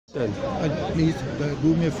Please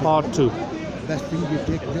do me a favor. Part 2. Best thing you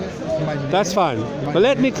take there. My name. That's fine. But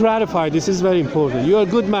let me clarify, this is very important. You're a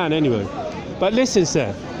good man anyway. But listen,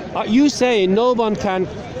 sir. You say no one can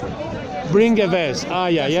bring a verse,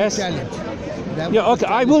 ayah, yes? Yeah, okay,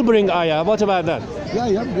 I will bring ayah. What about that?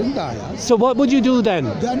 Yeah, bring the ayah. So what would you do then?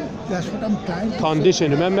 Then that's what I'm trying to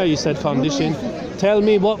Condition, remember you said condition. Tell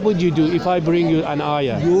me, what would you do if I bring you an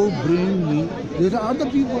ayah? You bring me. There are other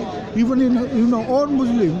people, even in all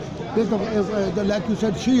Muslims. There's like you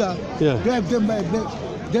said, Shia. Yeah.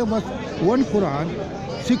 There was one Quran,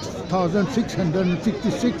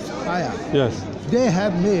 6,666 ayah. Yes. They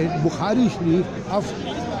have made Bukhari Sharif of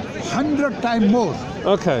 100 times more.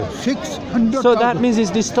 Okay. 600. So that means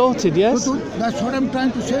it's distorted, yes? That's what I'm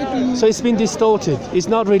trying to say to you. So it's been distorted. It's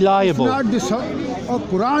not reliable. It's not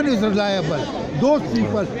Quran is reliable. Those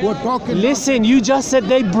people who are talking. Listen, you just said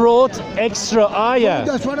they brought extra ayah.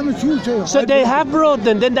 That's what I'm saying. So they have brought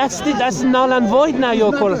them. Then that's null and void now.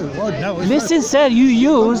 Your Quran. Listen, sir, you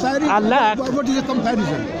use Allah. What is a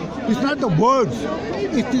comparison? It's not the words.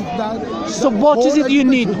 It is the. So what is it you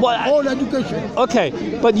need? Whole education. Okay,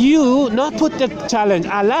 but you not put the challenge.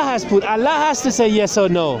 Allah has put. Allah has to say yes or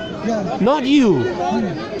no. Yeah. Not you.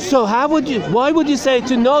 So how would you? Why would you say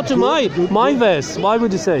to no to my verse? Why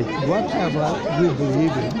would you say? Whatever you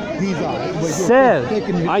believe in, these are. Sir,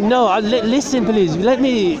 I know. Listen, please. Let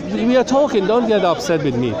me. We are talking. Don't get upset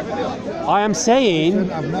with me. I am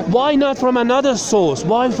saying, why not from another source?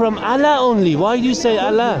 Why from Allah only? Why do you say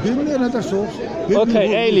Allah? Give me another source.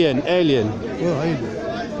 Okay, alien. Oh, alien.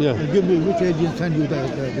 Yeah. Give me which alien send you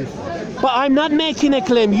this. But I'm not making a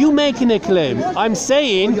claim. You making a claim. I'm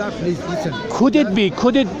saying, Please listen. Could it be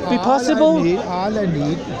possible? All I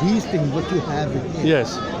need, these things what you have in here.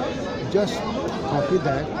 Yes. Just copy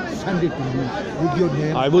that, send it to me with your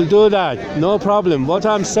name. I will do that. No problem. What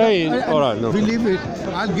I'm saying, all right. No. Believe it,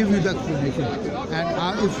 I'll give you the explanation.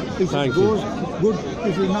 And if it goes good,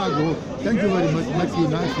 if it not go, thank you very much. Much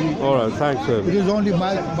nicely. All right. Thanks, sir. It is only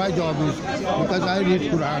my job is because I read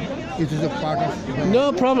Quran. It is a part of.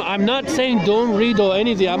 No problem. I'm not saying don't read or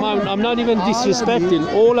anything. I'm not even disrespecting.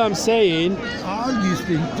 All I'm saying. All these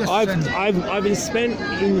things. Just I've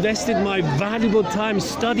invested my valuable time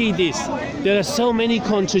study this. There are so many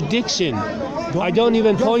contradictions. I don't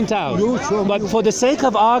even point out. But for the sake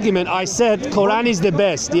of argument, I said Quran is the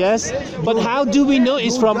best. Yes. But how do we know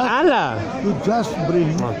it's from Allah? You just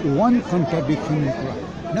bring one contradiction in Quran.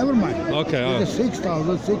 Never mind. Okay. It's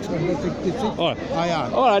 6,666 ayah.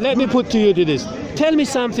 All right. Let me put to you to this. Tell me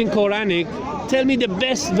something Quranic. Tell me the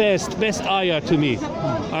best ayah to me.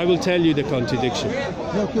 I will tell you the contradiction.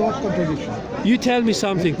 Okay, what contradiction? You tell me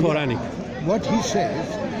something Quranic. What he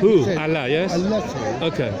says. Who? He says, Allah, yes? Allah says.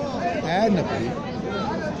 Okay. And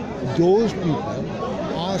those people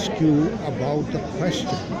ask you about the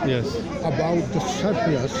question. Yes. About the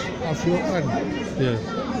surplus of your earning. Yes.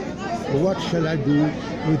 What shall I do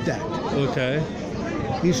with that? Okay.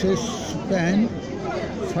 He says spend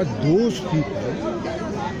for those people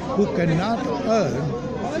who cannot earn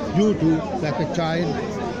due to like a child,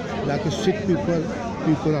 like a sick people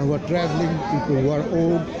who are traveling, people who are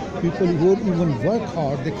old, people who won't even work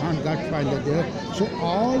hard, they can't get find there. So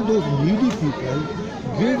all those needy people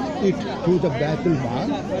give it to the Baitul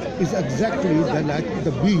Mal is exactly like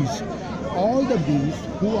the bees. All the bees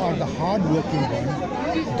who are the hard-working ones,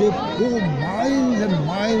 they go miles and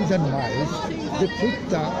miles and miles. They put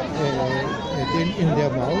the thing in their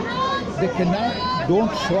mouth. They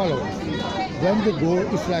don't swallow it. When they go,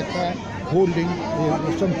 it's like holding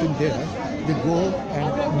something there. They go and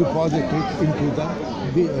deposit it into the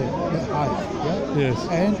hive. Yeah? Yes.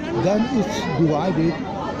 And then it's divided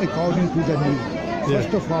according to the need. Yes.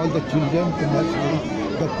 First of all, the children, the nursery,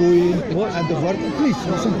 the queen, and the work. Please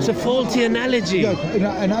listen. It's a faulty analogy. Yes,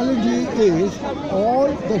 analogy is all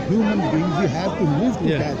the human beings, we have to live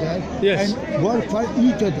together and work for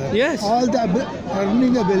each other. Yes. All the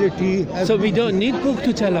earning ability. So we don't need book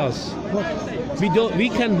to tell us. What? We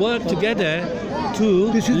can work together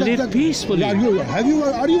to live peacefully. Are you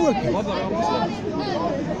working?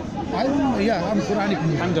 I'm Quranic.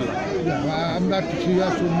 Alhamdulillah. Yeah, I'm not Shia,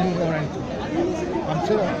 Sunni or anything. I'm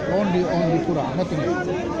still only Quran, nothing else.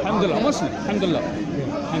 Alhamdulillah, Muslim. Alhamdulillah.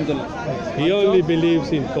 Alhamdulillah. He only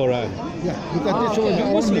believes in Quran. Yeah, because this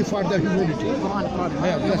was only for the humanity.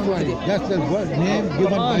 Yeah, that's why. That's the word, name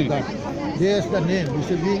given by God. There's the name. You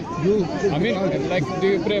should be like, do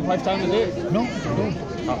you pray 5 times a day? No, don't.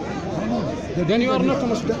 No. Then you are not a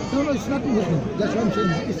Muslim. No, it's not Muslim. That's what I'm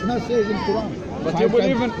saying. It's not saying in Quran. But you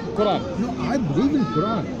believe in Quran? No, I believe in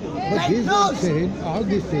Quran. But he's not saying all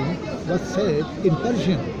these things was said in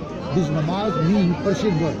Persian. This namaz means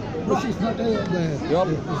Persian word. But it's not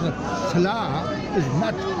Salah is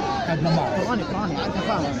not a namaz. قرآني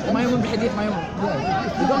ما يؤمن بحديث ما يؤمن.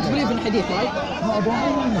 You don't believe in hadith, right? No, I don't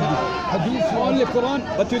believe in hadith. Only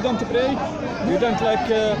Quran, but you don't pray. You don't like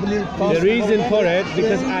believe. The reason for it,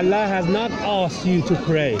 because Allah has not asked you to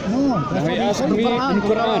pray. No, that's He what asked me in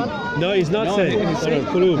Quran. No, he's not No, saying. he's saying-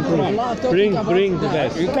 Prove. Allah talking Bring about the that.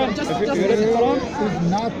 best. You can. Just- If you just- read the Quran,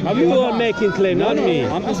 is not. You are making claim, not me.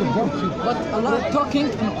 I'm asking. But Allah talking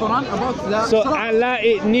in Quran about the So salah. Allah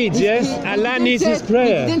it needs, yes? Allah He needs said- his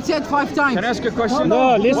prayer. He didn't say it 5 times. Can I ask you a question? No,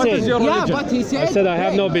 What listen. is your Yeah, religion? but he said. I said I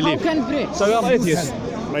have no pray. belief. How can pray? So you are atheist.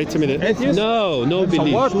 Wait a minute. Atheist? No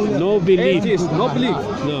belief. what? No belief. Atheist, no belief.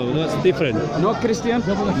 No, that's different. No Christian.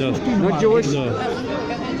 No. Not Jewish. No.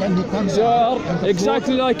 Then he comes They are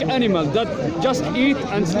exactly like animals that just eat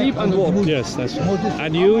and sleep and walk. Yes, that's right.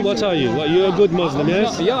 And you, what are you? What, you're a good Muslim,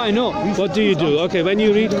 yes? Yeah, I know. What do you do? Okay, when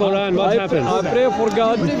you read Quran, what happens? I pray for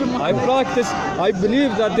God. I practice. I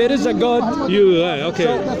believe that there is a God. You, okay.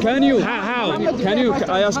 So can you? How? Can you?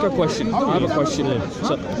 I ask a question. I have a question.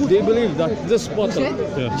 So do you believe that this bottle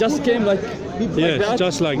just came like Yes, that?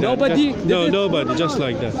 just like that. Nobody. No, did it? nobody, just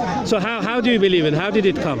like that. So how do you believe it? How did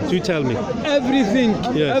it come? Do tell me. Everything.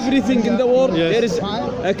 Yes. Everything in the world. Yes. There is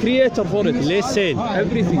a creator for it. Listen,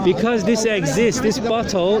 Everything. because this exists, this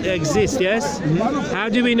bottle exists, yes? How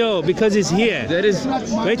do we know? Because it's here. There is.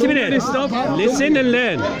 Wait a minute. Listen and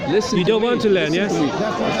learn. Listen You to don't me. want to learn, yes?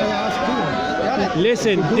 That's what I asked you.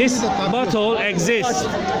 Listen, this bottle exists.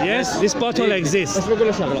 Yes, this bottle exists. بس بقول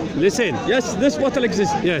له شغلة. Listen. Yes, this bottle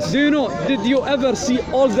exists. Yes. Do you know? Did you ever see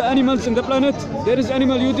all the animals in the planet? There is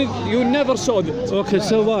animal you never saw it. Okay,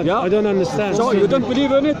 so what? Yeah. I don't understand. So you don't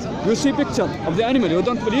believe in it? You see picture of the animal. You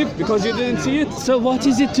don't believe because you didn't see it? So what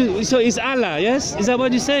is it to? So it's Allah, yes? Is that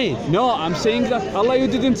what you're saying? No, I'm saying that Allah you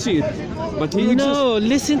didn't see it, but He exists. No,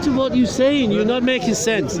 listen to what you're saying. You're not making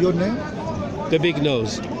sense. Your name? The big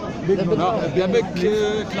nose. No, the big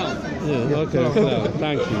clown. Yeah, okay, well,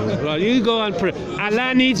 thank you. Right, you go and pray.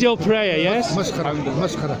 Allah needs your prayer, yes? Maskhara.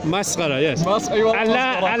 Maskhara. Maskhara, yes. بس أيوة.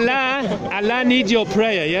 Allah needs your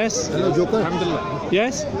prayer, yes? Hello, Joker. Alhamdulillah.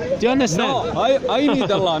 Yes? Do you understand? No, I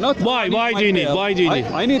need Allah, not Why? Why my do you need? prayer. Why do you need?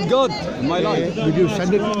 I need God in my life. Did you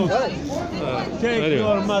send it to me? Take Anyway.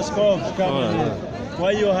 your mask off. Come All right, on.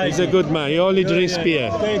 Why you hiding? He's a good man. He only drinks beer.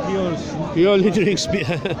 Take yours. He only drinks beer.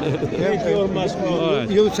 Take your mask off. All right.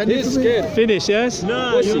 You send it He's to me? scared. Finish, yes?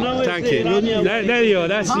 No, you know it's Thank you. Iranian. There you go.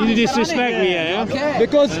 That's you disrespect me, yeah? Okay.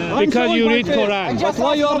 Because I'm Because showing you my read face. Quran. But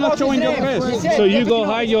why you are not showing your face? So you go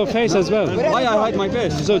hide your face as well. Why I hide my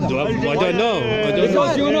face? So I don't know. I don't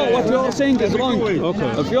Because know. you know what you are saying is wrong. Okay.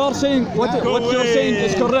 If you are saying what you're saying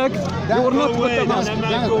is correct, you will not put the mask.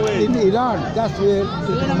 In Iran, that's where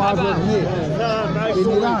the Namaz was made. In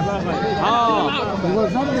Iran. It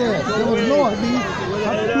was not there. There was no hadith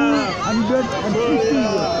for 250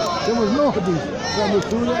 years. There was no hadith from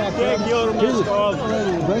Rasulullah. Take your mask off.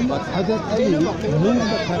 When Hazrat Ali moved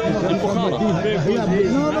the capital from Medina,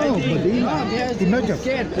 Medina to Najaf.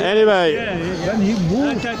 Anyway, When he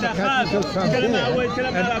moved the capital from there,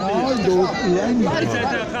 and all those Iranians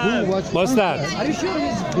who was what's that? Are you sure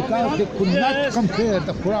he's because they could not compare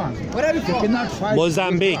the Quran. Where are you They from? cannot fight.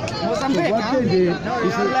 Mozambique. So Mozambique, what huh? they did No,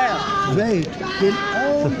 is you're a liar. wait till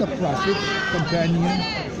all the prophets, companion,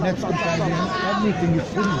 next companion, everything is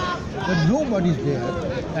finished. But nobody's there.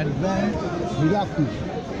 And when Iraqi,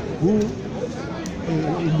 who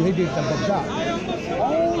invaded the Baghdad,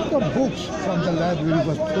 all the books from the library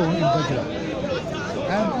was thrown in Baghdad.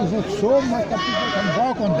 And it was so much that people can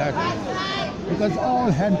walk on that because all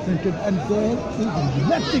hand printed and there is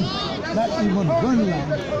nothing, not even one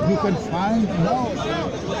line you can find now.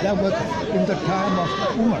 That was in the time of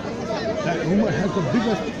Umar. That Umar has the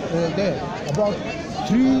biggest there, about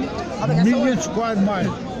 3 million square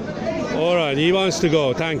miles. All right, he wants to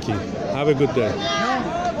go. Thank you. Have a good day.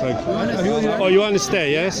 Thank you. Oh, you want to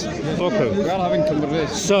stay? Yes. Okay. We are having conversation.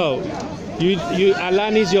 So,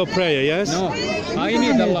 Allah needs your prayer. Yes. No, I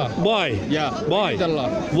need Allah. Why? Yeah. Why? I need Allah.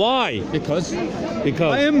 Why? Because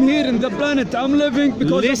Because. I am here in the planet. I'm living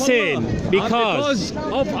because Listen, of Allah. because. And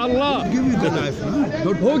because of Allah. Give you the life,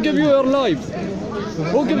 no? Who give you your life?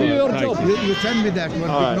 Who give you your Thank job? you. You send me that one.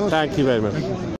 All with right. no- Thank you very much.